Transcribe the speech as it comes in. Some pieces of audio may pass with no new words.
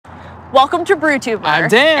Welcome to Brewtubr. I'm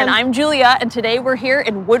Dan. And I'm Julia, and today we're here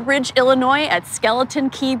in Woodridge, Illinois at Skeleton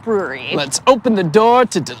Key Brewery. Let's open the door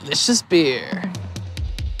to delicious beer.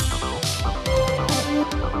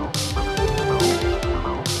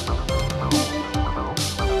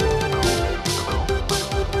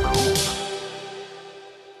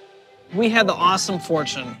 We had the awesome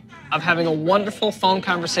fortune of having a wonderful phone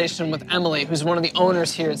conversation with Emily, who's one of the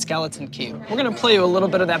owners here at Skeleton Key. We're gonna play you a little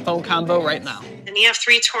bit of that phone convo right now. And the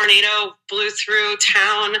F3 tornado blew through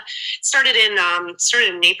town. It started in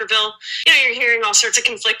Naperville. You know, you're hearing all sorts of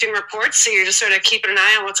conflicting reports, so you're just sort of keeping an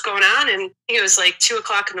eye on what's going on. And I think it was like 2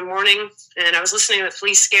 o'clock in the morning, and I was listening to the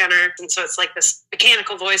police scanner, and so it's like this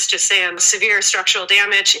mechanical voice just saying, severe structural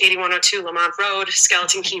damage, 8102 Lamont Road,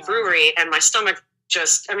 Skeleton Key Brewery, and my stomach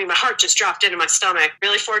my heart just dropped into my stomach.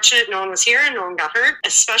 Really fortunate no one was here and no one got hurt.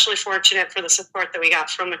 Especially fortunate for the support that we got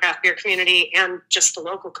from the craft beer community and just the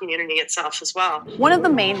local community itself as well. One of the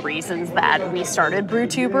main reasons that we started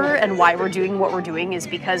Brewtubr and why we're doing what we're doing is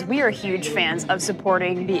because we are huge fans of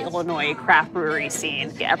supporting the Illinois craft brewery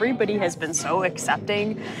scene. Everybody has been so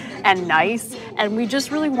accepting and nice, and we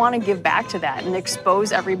just really want to give back to that and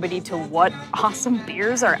expose everybody to what awesome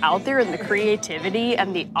beers are out there and the creativity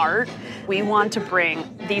and the art. We want to bring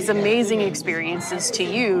these amazing experiences to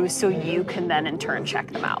you so you can then in turn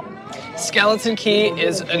check them out. Skeleton Key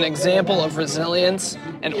is an example of resilience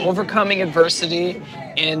and overcoming adversity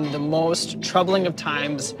in the most troubling of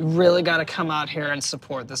times. You really got to come out here and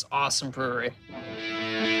support this awesome brewery.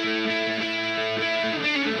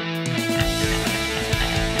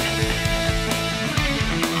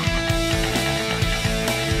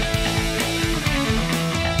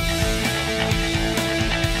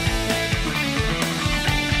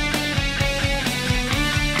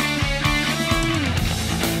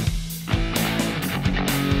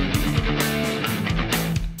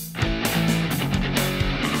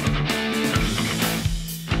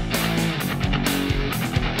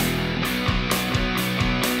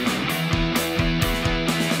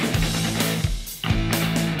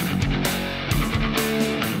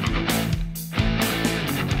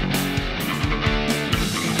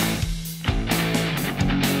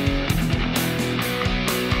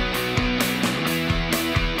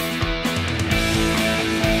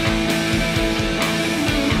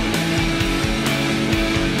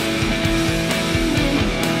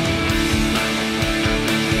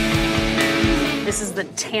 This is the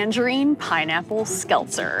Tangerine Pineapple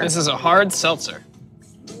Seltzer. This is a hard seltzer.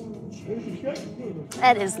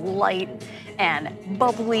 That is light and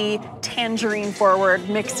bubbly, tangerine forward,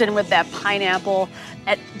 mixed in with that pineapple.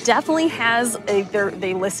 It definitely has,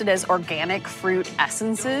 they list it as organic fruit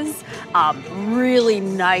essences. Really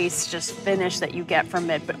nice just finish that you get from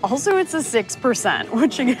it, but also it's a 6%,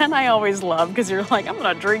 which again, I always love because you're like, I'm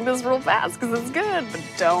gonna drink this real fast because it's good, but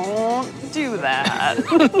don't do that.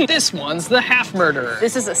 This one's the Half Murderer.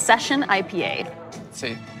 This is a session IPA. Let's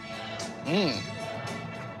see.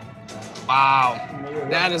 Wow,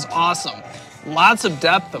 that is awesome. Lots of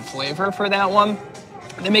depth of flavor for that one.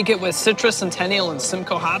 They make it with citrus, centennial, and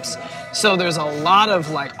Simcoe hops. So there's a lot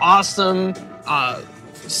of like awesome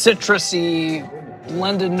citrusy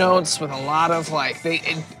blended notes with a lot of like,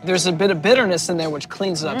 there's a bit of bitterness in there which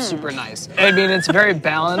cleans it up super nice. I mean, it's very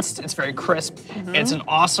balanced, it's very crisp. It's an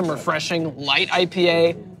awesome, refreshing, light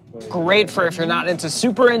IPA. Great for if you're not into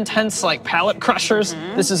super intense like palate crushers.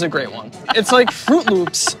 This is a great one. It's like Fruit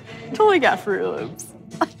Loops. Totally got Fruit Loops.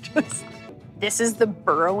 This is the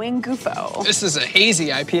Burrowing Guffaw. This is a hazy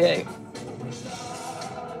IPA.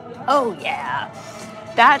 Oh yeah.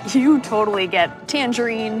 That you totally get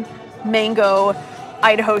tangerine, mango,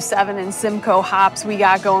 Idaho 7 and Simcoe hops we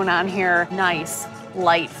got going on here. Nice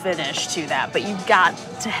light finish to that, but you got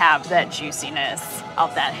to have that juiciness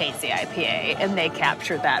of that hazy IPA, and they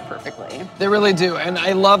captured that perfectly. They really do, and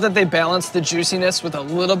I love that they balance the juiciness with a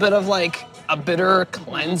little bit of like a bitter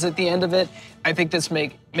cleanse at the end of it. I think this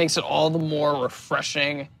makes it all the more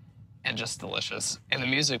refreshing and just delicious. And the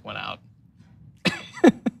music went out.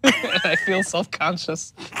 I feel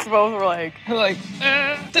self-conscious. Both were like,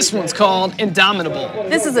 This one's called Indomitable.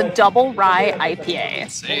 This is a double rye IPA.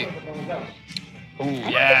 Let's see. Ooh, I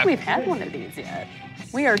don't yeah. think we've had one of these yet.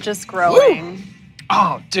 We are just growing. Woo!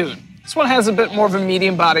 Oh, dude. This one has a bit more of a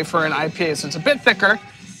medium body for an IPA, so it's a bit thicker,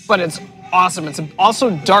 but it's awesome. It's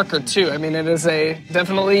also darker, too. I mean, it is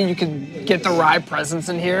definitely, you can get the rye presence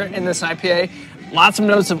in here in this IPA. Lots of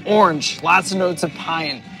notes of orange, lots of notes of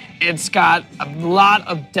pine. It's got a lot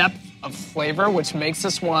of depth of flavor, which makes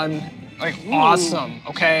this one awesome,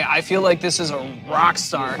 okay? I feel like this is a rock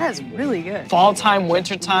star. That's really good. Fall time,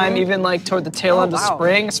 winter time, even like toward the tail end of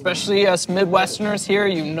spring, especially us Midwesterners here,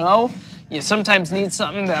 You sometimes need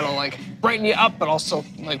something that'll like brighten you up, but also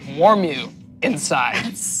like warm you inside.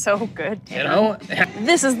 It's so good, dude. You know?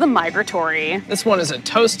 This is the Migratory. This one is a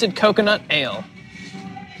toasted coconut ale.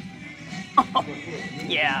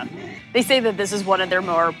 Yeah. They say that this is one of their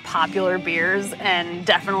more popular beers, and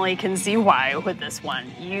definitely can see why with this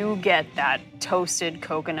one. You get that toasted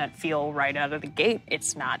coconut feel right out of the gate.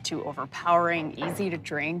 It's not too overpowering, easy to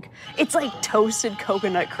drink. It's like toasted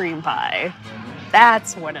coconut cream pie.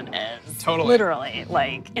 That's what it is. Totally. Literally,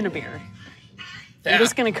 like in a beer. Yeah. I'm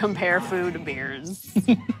just gonna compare food to beers.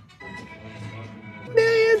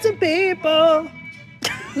 Millions of people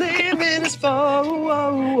living as far.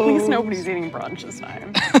 At least nobody's eating brunch this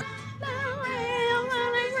time.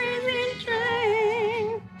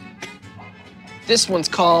 This one's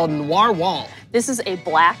called Noir Wall. This is a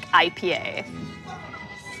black IPA.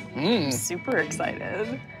 I'm super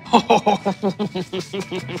excited.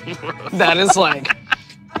 That is like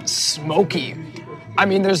smoky. I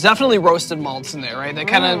mean, there's definitely roasted malts in there, right? That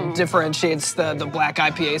kind of differentiates the black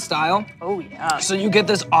IPA style. Oh, yeah. So you get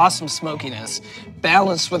this awesome smokiness,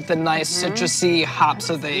 balanced with the nice citrusy hops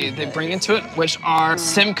that they bring into it, which are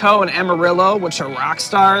Simcoe and Amarillo, which are rock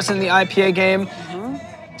stars in the IPA game.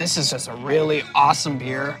 This is just a really awesome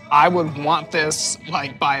beer. I would want this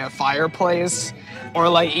like by a fireplace or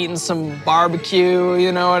like eating some barbecue,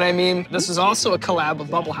 you know what I mean? This is also a collab with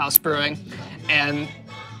Bubble House Brewing, and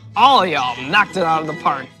all of y'all knocked it out of the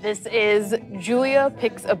park. This is Julia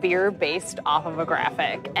Picks a Beer based off of a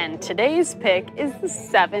graphic, and today's pick is the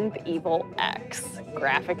 7th Evil X.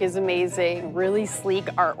 Graphic is amazing, really sleek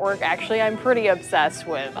artwork. Actually, I'm pretty obsessed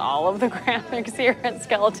with all of the graphics here at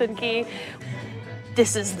Skeleton Key.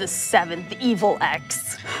 This is the 7th Evil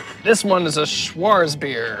X. This one is a Schwarz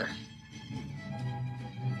beer.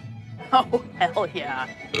 Oh, hell yeah.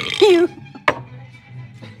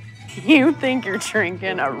 You think you're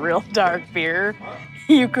drinking a real dark beer?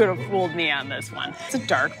 You could have fooled me on this one. It's a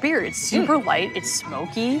dark beer. It's super light. It's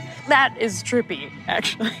smoky. That is trippy,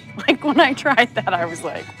 actually. Like, when I tried that, I was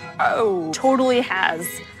like, oh. Totally has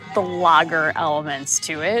the lager elements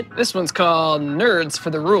to it. This one's called Nerds for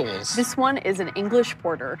the Rules. This one is an English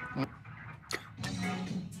porter.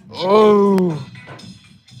 Oh,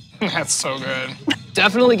 that's so good.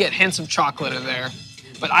 Definitely get hints of chocolate in there.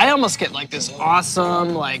 But I almost get like this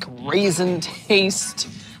awesome like raisin taste.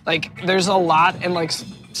 Like there's a lot and like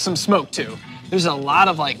some smoke too. There's a lot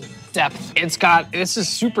of like depth. This is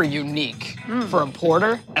super unique for a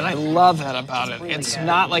porter, and I love that about it. Really it's good.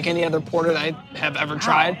 not like any other porter that I have ever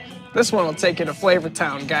tried. This one will take you to Flavor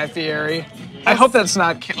Town, Guy Fieri. I hope that's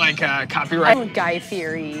not like copyright. Oh, Guy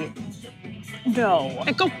Fieri. No.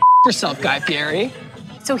 Hey, go yourself, Guy Fieri.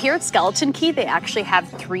 So here at Skeleton Key, they actually have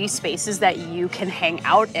 3 spaces that you can hang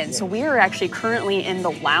out in. So we are actually currently in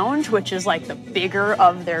the lounge, which is like the bigger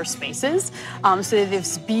of their spaces. So they have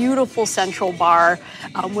this beautiful central bar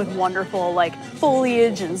with wonderful like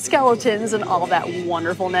foliage and skeletons and all that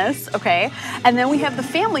wonderfulness, okay? And then we have the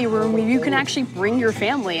family room where you can actually bring your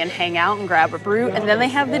family and hang out and grab a brew. And then they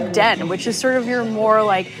have the den, which is sort of your more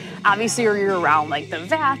like, obviously you're around like the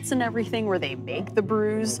vats and everything where they make the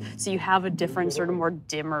brews. So you have a different sort of more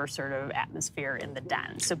dimmer sort of atmosphere in the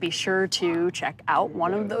den. So be sure to check out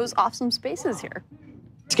one of those awesome spaces here.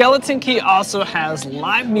 Skeleton Key also has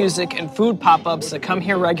live music and food pop-ups that come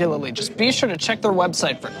here regularly. Just be sure to check their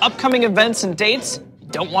website for upcoming events and dates you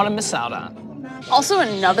don't want to miss out on. Also,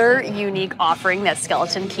 another unique offering that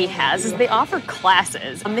Skeleton Key has is they offer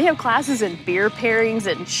classes. They have classes in beer pairings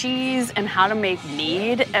and cheese and how to make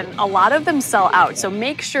mead, and a lot of them sell out. So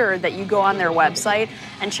make sure that you go on their website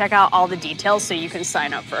and check out all the details so you can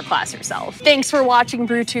sign up for a class yourself. Thanks for watching,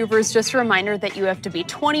 Brewtubers. Just a reminder that you have to be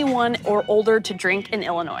 21 or older to drink in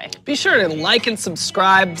Illinois. Be sure to like and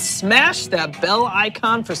subscribe. Smash that bell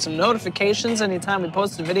icon for some notifications anytime we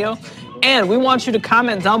post a video. And we want you to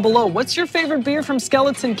comment down below, what's your favorite beer from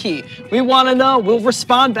Skeleton Key? We want to know. We'll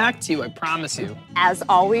respond back to you, I promise you. As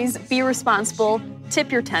always, be responsible,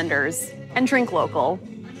 tip your tenders, and drink local.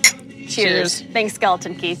 Cheers. Cheers. Thanks,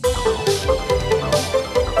 Skeleton Key.